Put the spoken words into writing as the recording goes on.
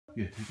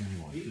Yeah, take any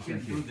one. He Just can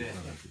like do it. that.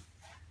 Not like it.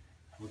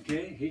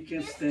 Okay, he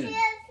can stand.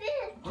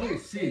 Oh, you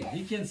see,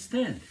 he can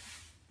stand.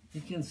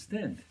 He can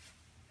stand.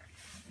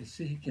 You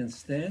see, he can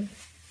stand.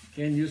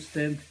 Can you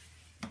stand?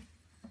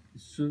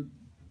 So,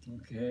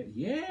 okay,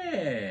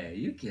 yeah,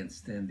 you can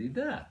stand it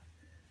up.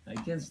 I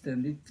can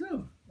stand it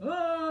too.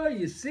 Oh,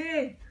 you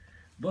see,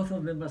 both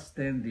of them are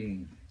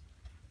standing.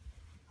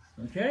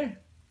 Okay,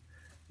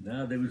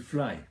 now they will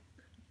fly.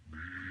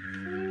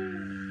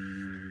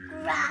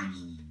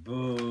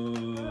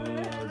 Boom!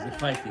 They're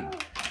fighting,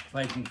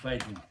 fighting,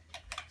 fighting.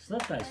 It's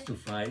not nice to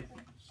fight,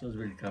 so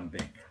we'll come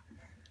back.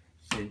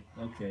 See,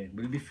 okay,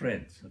 we'll be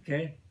friends,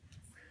 okay?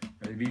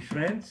 We'll be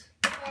friends?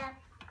 Yeah.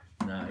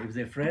 Now, if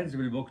they're friends,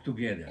 we'll walk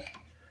together.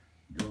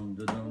 Dum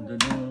dum dum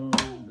dum dum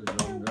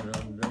dum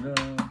dum dum dum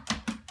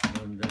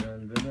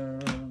dum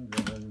dum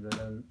dum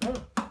dum.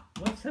 Oh,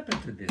 what's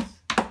happened to this?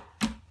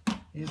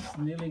 He's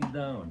kneeling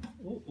down.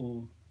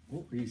 Oh,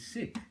 he's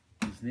sick.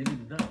 He's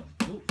kneeling down.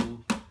 Oh.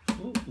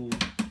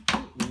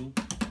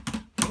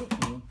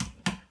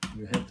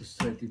 You have to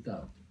straight it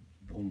out.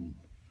 Boom.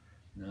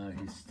 Now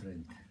he's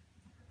straight.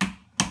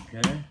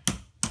 Okay.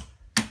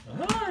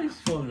 Oh, he's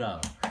falling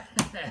down.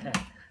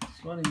 He's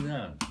falling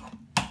down.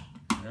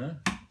 Huh?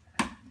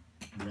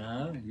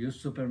 Now you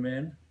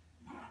Superman.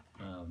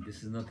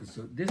 This is not a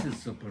this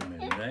is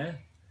Superman, right?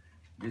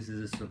 This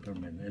is a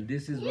Superman, and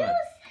this is what?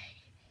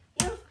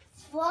 You've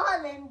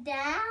fallen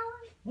down.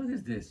 What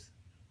is this?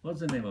 What's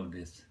the name of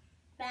this?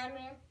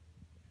 Batman.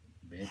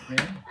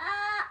 Batman?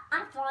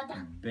 I fall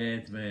down.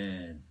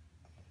 Batman.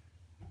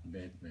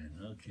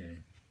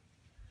 Okay.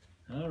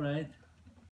 All right.